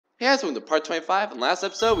Hey guys, welcome to part 25. In last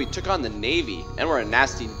episode, we took on the Navy, and we're in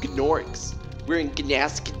Gnasty Gnorks. We're in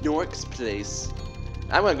Gnasty Gnorks place.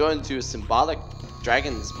 I'm gonna go into a symbolic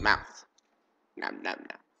dragon's mouth. Nom nom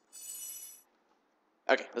nom.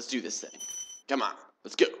 Okay, let's do this thing. Come on,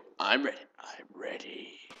 let's go. I'm ready. I'm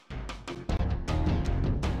ready.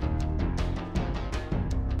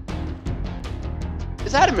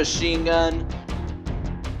 Is that a machine gun?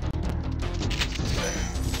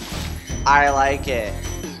 I like it.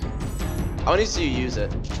 I want to see you use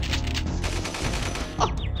it.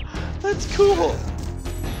 Oh, that's cool.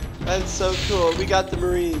 That's so cool. We got the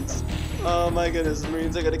Marines. Oh my goodness, the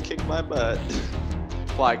Marines are gonna kick my butt.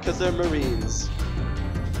 Why? Because they're Marines.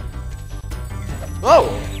 Whoa!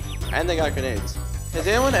 And they got grenades. Has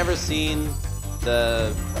anyone ever seen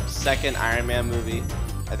the second Iron Man movie?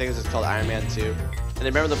 I think this is called Iron Man 2. And they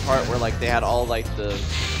remember the part where like they had all like the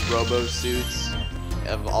robo suits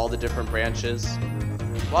of all the different branches.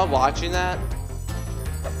 While watching that,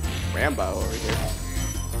 Rambo over here.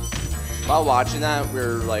 While watching that,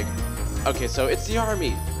 we're like, okay, so it's the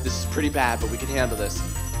Army. This is pretty bad, but we can handle this.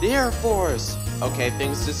 The Air Force. Okay,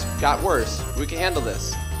 things just got worse. We can handle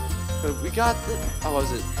this. But we got the, oh, what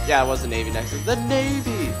was it? Yeah, it was the Navy next. The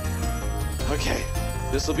Navy. Okay,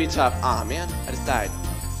 this will be tough. Ah, man, I just died.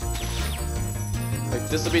 Like,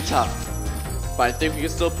 this will be tough, but I think we can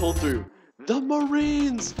still pull through. The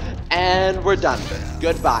Marines, and we're done.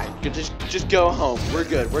 Goodbye. Just go home. We're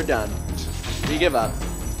good. We're done. We give up.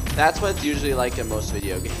 That's what it's usually like in most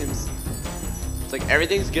video games. It's like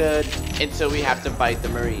everything's good until we have to fight the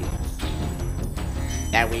Marines,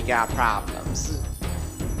 and we got problems.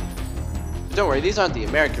 But don't worry, these aren't the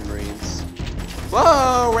American Marines.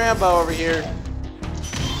 Whoa, Rambo over here.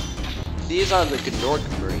 These are the Gnork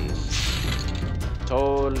Marines.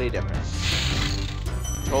 Totally different.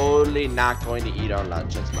 Totally not going to eat our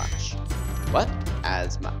lunch as much. What?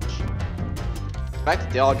 As much. The fact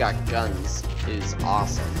that they all got guns is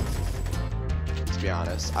awesome. To be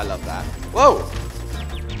honest, I love that. Whoa!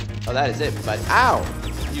 Oh, that is it, but ow!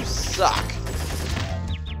 You suck!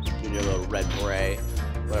 You and your little red beret.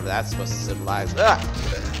 Whatever that's supposed to symbolize. Ugh!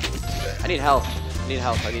 I need help. I need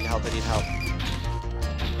help. I need help. I need help.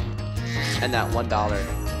 And that $1.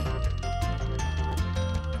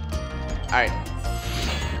 Alright.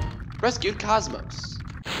 Rescued Cosmos.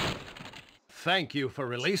 Thank you for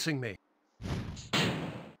releasing me.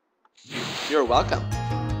 You're welcome.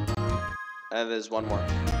 And there's one more.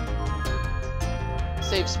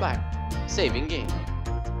 Save Spyro. Saving game.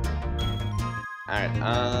 Alright,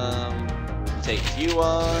 take you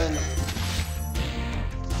on.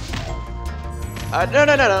 No. I'm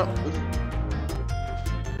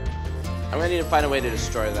gonna need to find a way to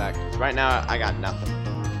destroy that, because right now I got nothing.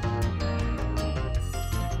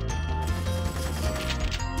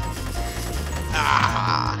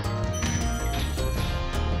 Ah!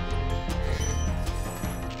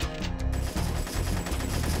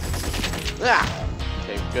 Ah!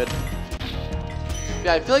 Okay, good.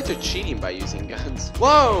 Yeah, I feel like they're cheating by using guns.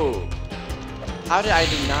 Whoa! How did I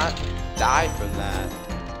not die from that?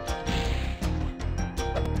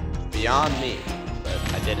 Beyond me,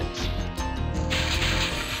 but I didn't.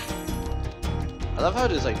 I love how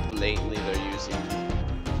it is like blatantly they're using.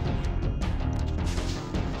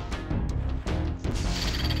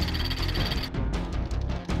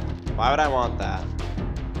 Why would I want that?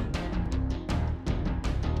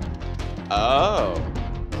 Oh.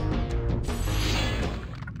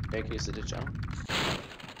 Okay, can you sit it, Joe?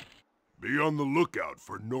 Be on the lookout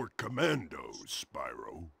for Nort Commandos,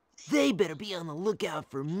 Spyro. They better be on the lookout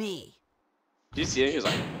for me. Do you see it? He was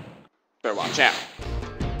like, better watch out.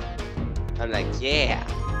 I'm like, yeah.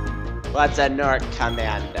 What's a Nort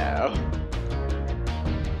Commando?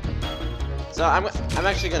 So I'm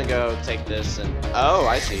actually gonna go take this and oh,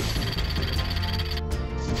 I see.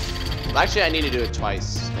 Well, actually, I need to do it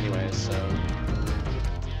twice anyway, so.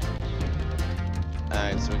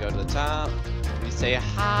 Alright, so we go to the top. We say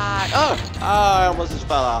hi. Oh! Oh, I almost just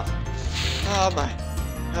fell off. Oh my.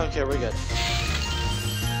 Okay, we're good.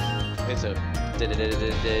 Okay, so.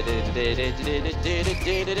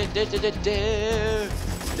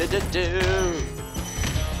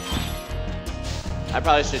 I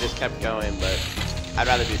probably should have just kept going, but I'd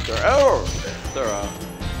rather be thorough.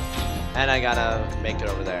 And I gotta make it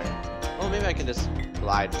over there. Oh, maybe I can just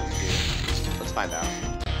glide from here. Let's find out.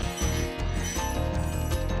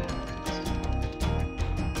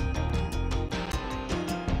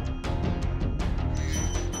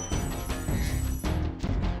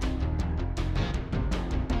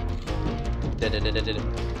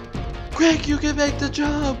 Quick, you can make the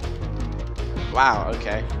jump! Wow,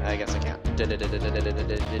 okay. I guess I can't.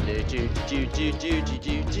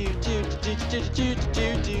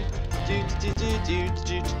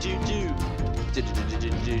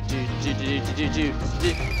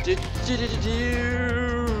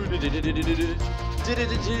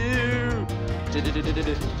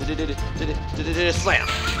 Slam!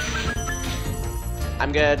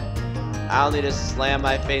 I'm good. I'll need to slam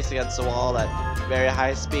my face against the wall at very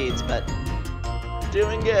high speeds, but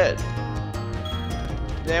doing good.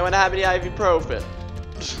 Does anyone have any ibuprofen?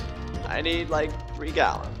 I need like 3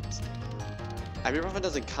 gallons. Ibuprofen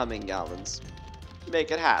doesn't come in gallons.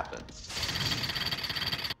 Make it happen.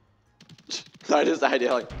 I just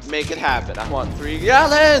idea like make it happen. I want 3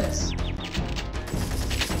 gallons.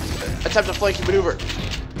 Attempt a flanking maneuver.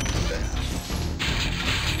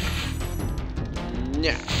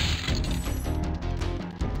 Yeah.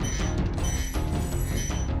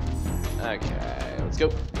 Okay, let's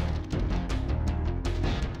go.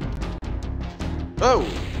 Oh!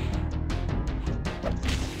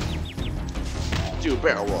 Do a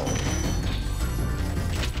barrel roll.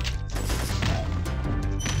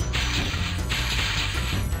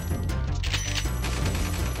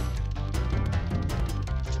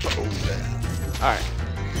 Alright.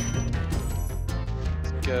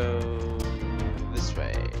 Let's go this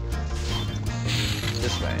way.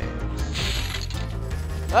 This way.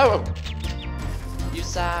 Oh! You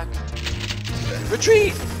suck.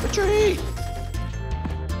 Retreat! Retreat!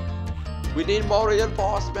 We need more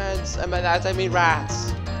reinforcements, and by that I mean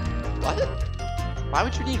rats. What? Why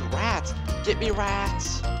would you need rats? Get me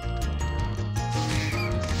rats.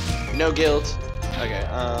 No guilt. Okay,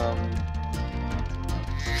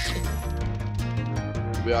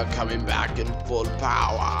 we are coming back in full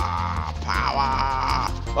power. Power.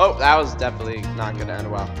 Oh, that was definitely not gonna end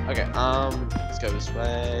well. Okay, let's go this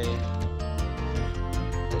way.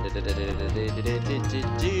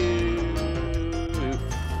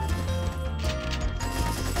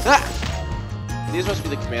 Ah! These must be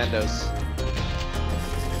the commandos.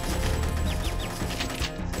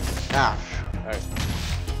 Ah, alright.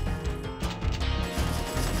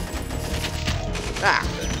 Ah!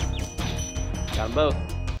 Got them both.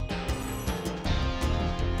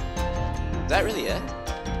 Is that really it?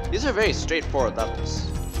 These are very straightforward levels.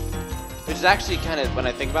 Which is actually kind of, when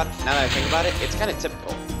I think about it, now that I think about it, it's kind of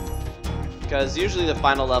typical. Because usually the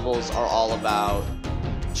final levels are all about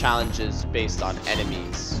challenges based on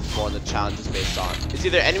enemies more than challenges based on. It's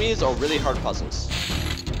either enemies or really hard puzzles.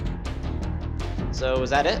 So is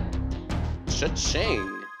that it?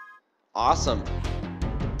 Cha-ching. Awesome.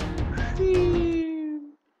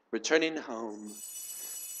 Returning home.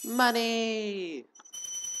 Money!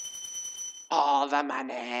 All the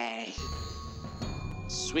money!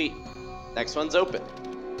 Sweet. Next one's open.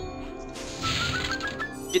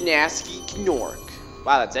 Gnasty Knork.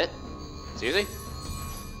 Wow, that's it? Seriously?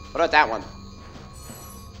 What about that one?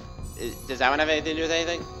 Does that one have anything to do with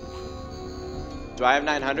anything? Do I have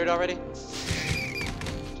 900 already?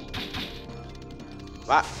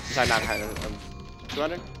 Wow. Sorry, not 900.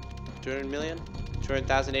 200? 200 million?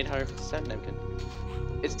 200,857. I'm kidding.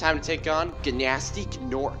 It's time to take on Gnasty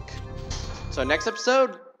Knork. So next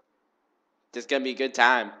episode, it's gonna be a good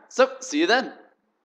time. So, see you then.